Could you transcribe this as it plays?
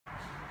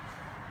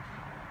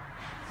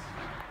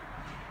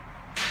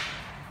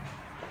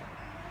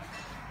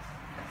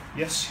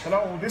Yes,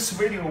 hello. This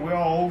video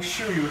will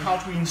show you how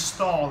to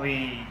install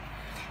the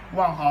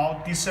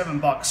Wanhao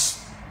D7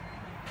 box.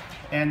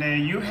 And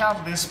you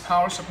have this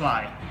power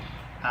supply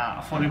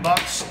for the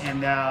box,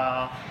 and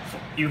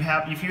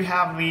if you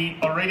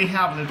already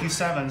have the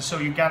D7, so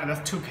you got the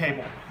two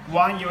cable.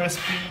 One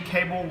USB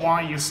cable,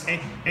 one is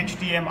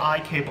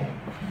HDMI cable.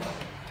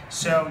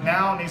 So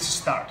now let's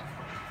start.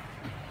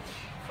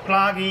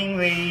 Plug in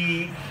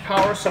the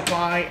power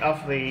supply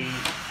of the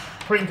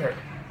printer.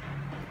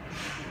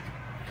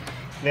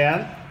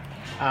 Then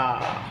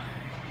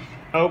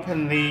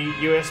open the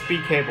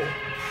USB cable.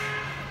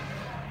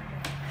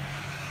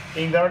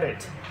 Insert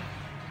it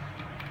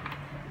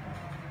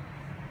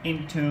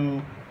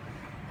into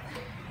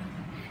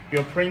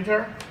your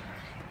printer,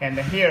 and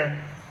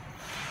here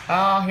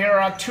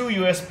are two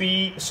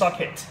USB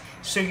sockets,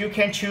 so you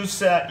can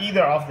choose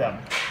either of them.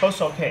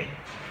 Both okay.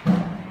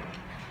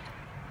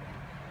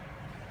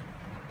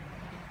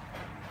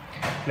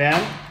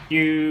 Then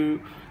you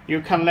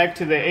connect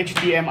to the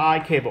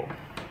HDMI cable.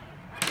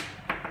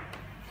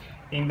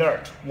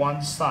 Insert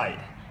one side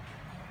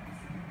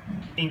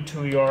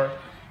into your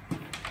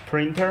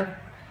printer,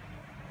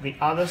 the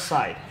other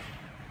side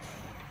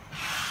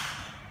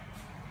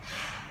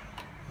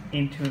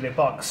into the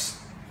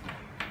box.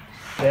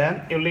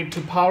 Then you need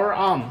to power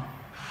on.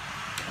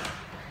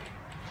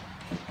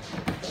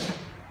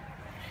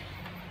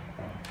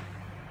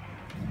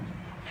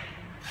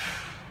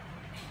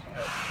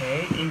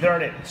 Okay,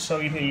 insert it so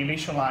it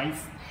initialize.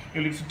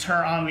 You need to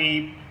turn on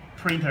the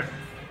printer.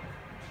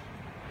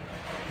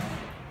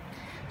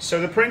 So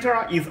the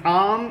printer is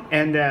on,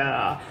 and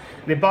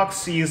the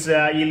box is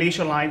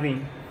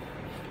initializing.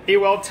 It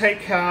will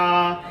take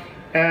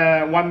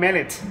 1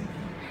 minute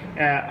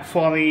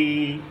for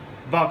the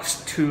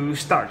box to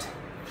start.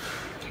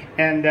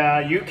 And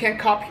you can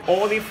copy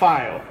all the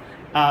file,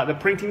 the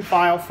printing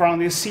file from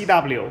the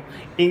CW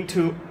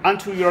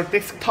onto your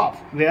desktop.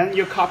 Then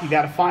you copy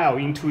that file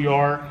into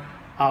your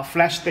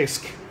flash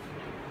disk.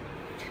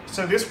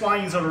 So this one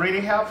is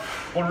already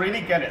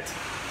get it.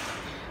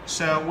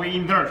 So we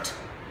insert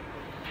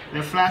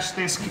the flash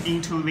disk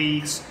into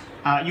the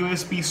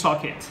USB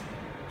socket.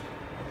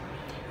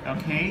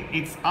 Okay,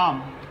 it's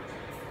on.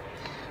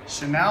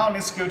 So now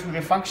let's go to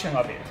the function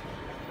of it.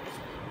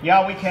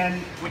 Yeah, you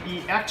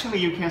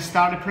can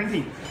start the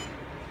printing.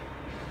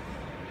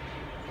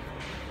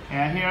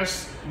 And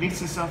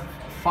this is a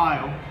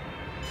file.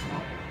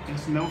 Oh,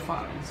 there's no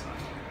file inside.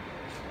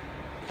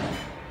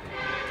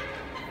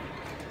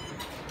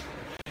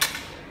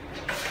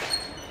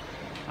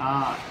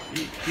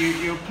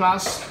 You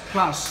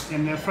plus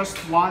in the first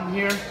one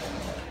here.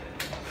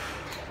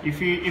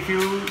 If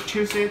you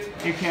choose it,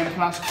 you can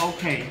plus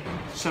OK,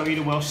 so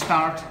it will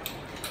start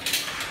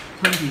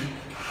printing.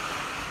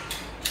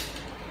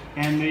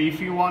 And if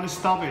you want to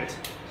stop it,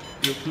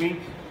 you click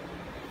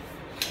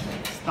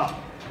stop.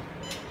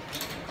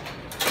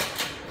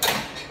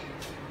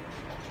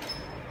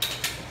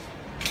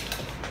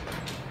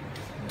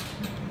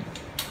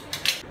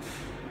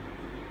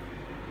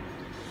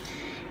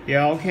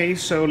 Yeah, okay,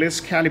 so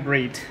let's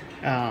calibrate.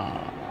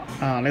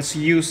 Let's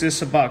use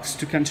this box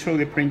to control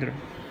the printer.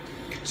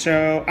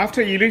 So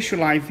after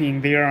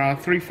initializing, there are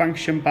 3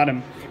 function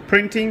buttons: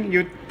 printing,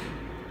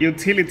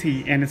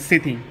 utility, and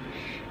setting.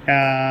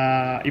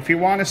 If you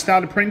want to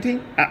start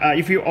printing,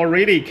 if you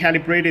already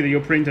calibrated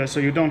your printer, so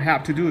you don't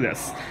have to do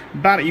this.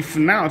 But if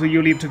not,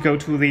 you need to go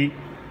to the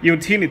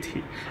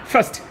utility.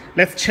 First,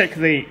 let's check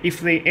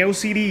if the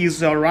LCD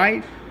is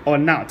alright or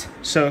not.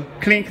 So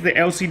click the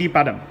LCD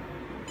button.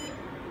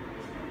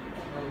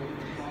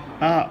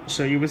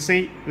 So you will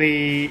see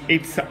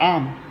it's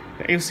on.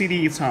 The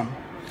LCD is on.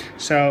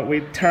 So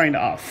we turn it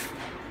off.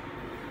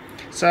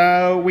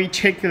 So we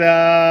check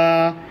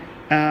the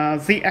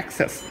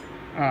Z-axis,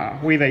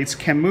 whether it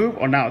can move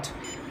or not.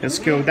 Let's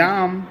go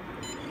down,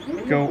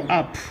 go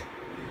up,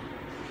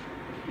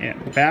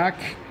 and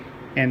back,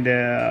 and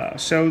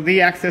so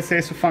the axis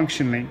is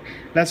functioning.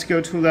 Let's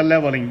go to the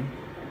leveling.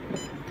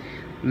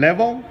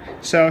 Level.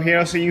 So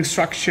here's the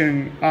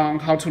instruction on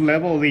how to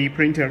level the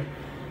printer.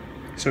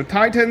 So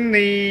tighten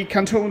the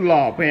control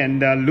knob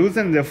and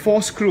loosen the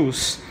 4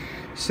 screws.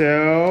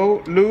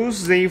 So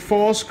loose the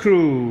 4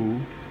 screw,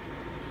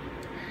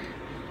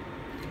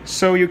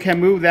 so you can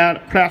move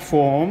that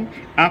platform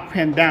up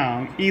and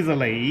down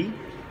easily.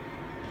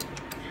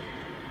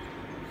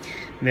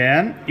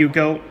 Then you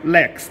go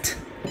next.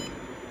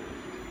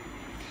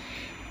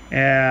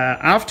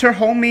 After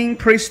homing,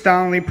 press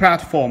down the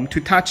platform to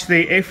touch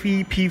the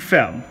FEP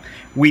film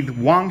with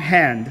one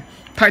hand.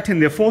 Tighten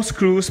the 4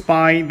 screws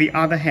by the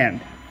other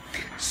hand.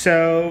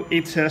 So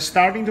it's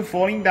starting to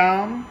falling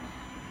down.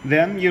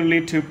 Then you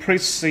need to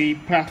press the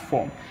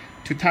platform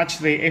to touch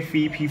the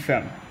FEP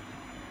film.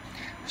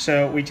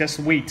 So we just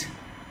wait.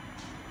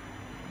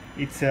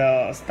 It's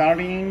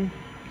starting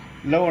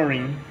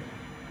lowering.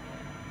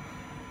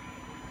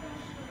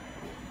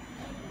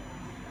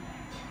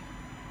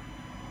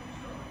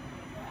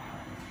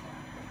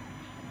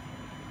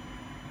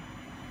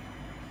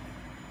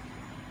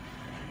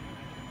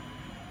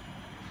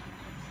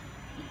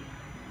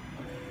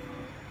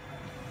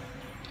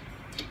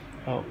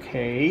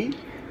 Okay,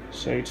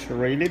 so it's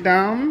really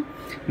down.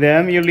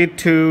 Then you need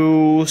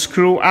to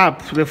screw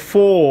up the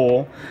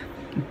 4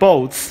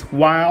 bolts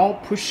while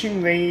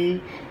pushing the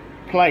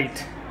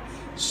plate,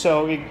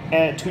 so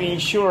to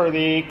ensure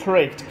the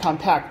correct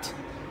contact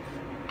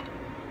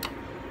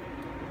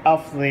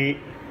of the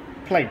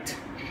plate.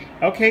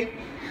 Okay,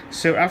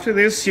 so after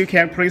this you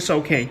can press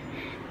OK.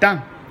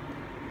 Done.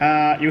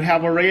 You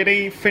have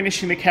already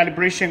finished the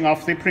calibration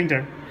of the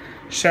printer.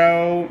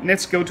 So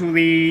let's go to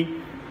the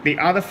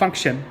other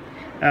function,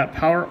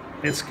 power.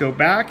 Let's go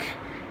back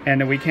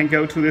and we can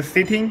go to the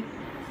setting,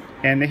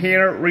 and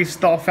here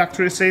restore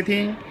factory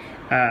setting.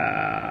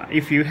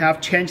 If you have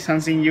changed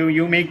something,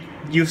 you may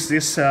use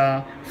this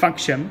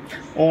function,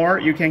 or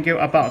you can go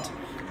about.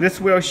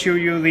 This will show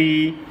you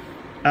the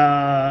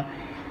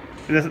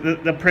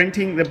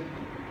printing,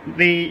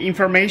 the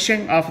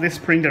information of this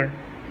printer,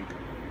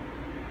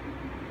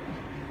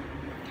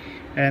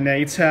 and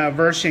its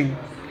version,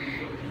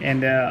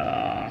 and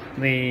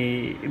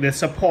the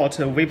support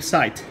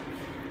website.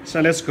 So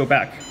let's go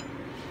back,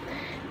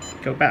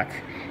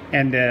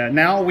 and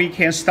now we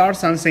can start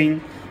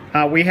something.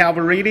 We have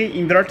already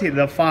inverted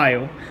the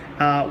file,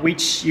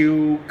 which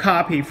you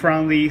copy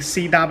from the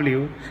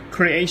CW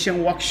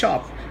creation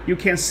workshop. You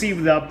can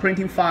save the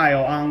printing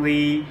file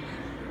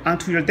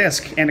onto your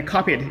disk and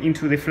copy it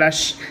into the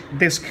flash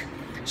disk.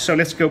 So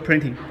let's go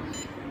printing.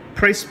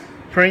 Press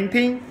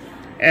printing,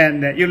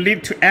 and you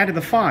need to add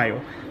the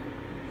file.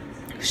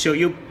 So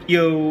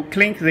you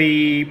click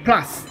the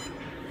plus,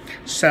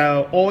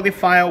 so all the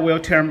file will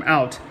turn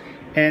out,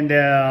 and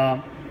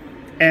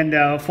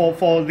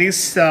for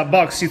this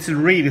box it's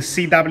read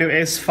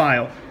CWS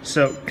file.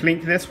 So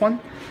click this one,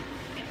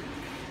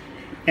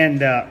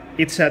 and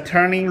it's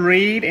turning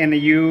read, and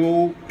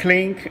you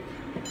click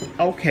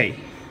OK.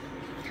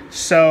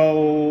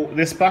 So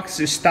this box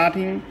is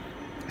starting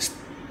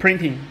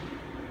printing,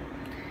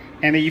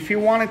 and if you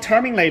want to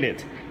terminate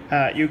it,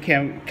 you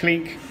can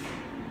click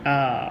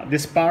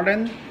this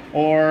button,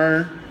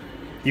 or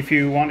if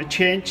you want to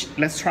change,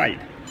 let's try it,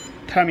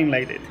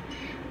 terminate it.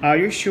 Are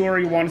you sure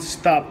you want to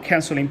stop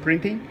canceling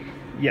printing?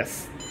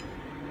 Yes.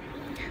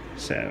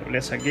 So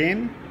let's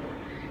again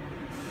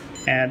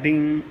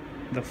adding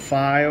the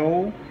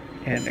file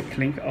and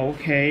click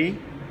OK.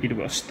 It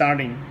will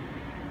starting.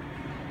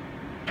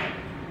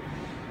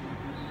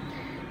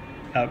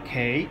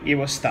 Okay, it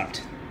will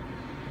start.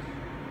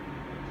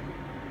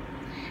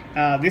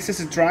 This is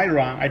a dry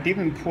run. I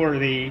didn't pour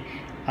the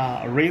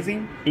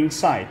resin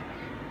inside,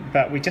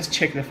 but we just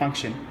check the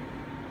function.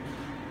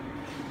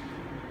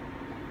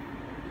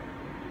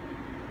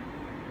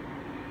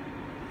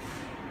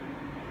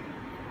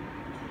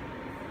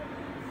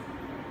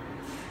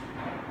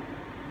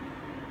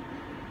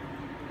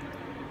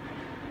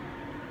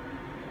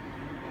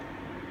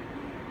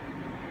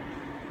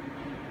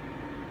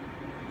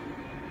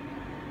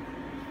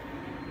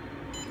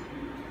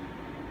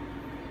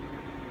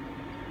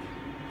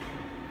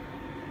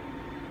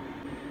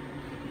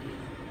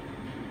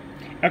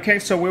 Okay,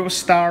 so we will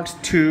start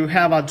to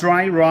have a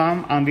dry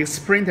run on this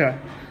printer.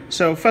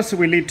 So first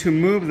we need to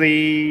move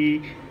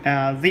the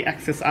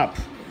axis up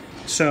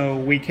so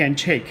we can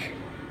check.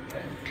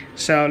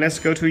 So let's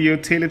go to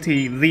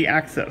utility, the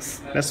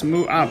axis. Let's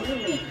move up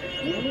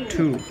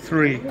 2,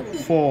 3,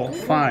 4,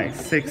 5,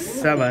 6,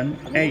 7,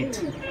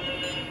 8.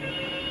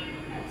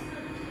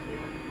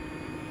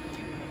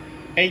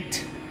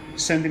 8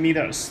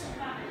 centimeters.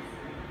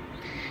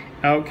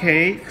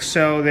 Okay,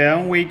 so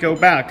then we go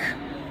back.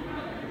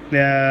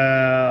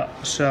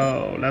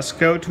 So let's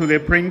go to the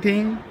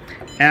printing,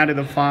 add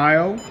the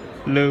file,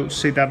 load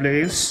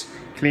CWS,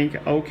 click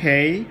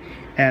OK,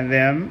 and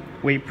then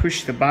we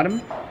push the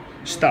button,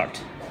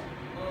 start.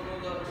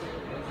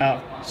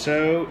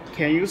 So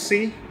can you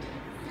see?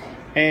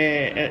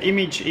 An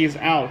image is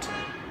out.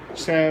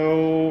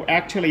 So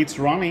actually it's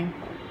running.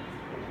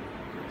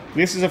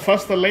 This is the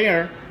first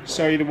layer,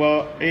 so it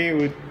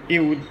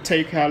would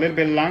take a little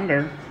bit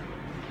longer.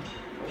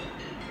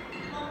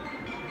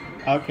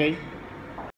 Okay.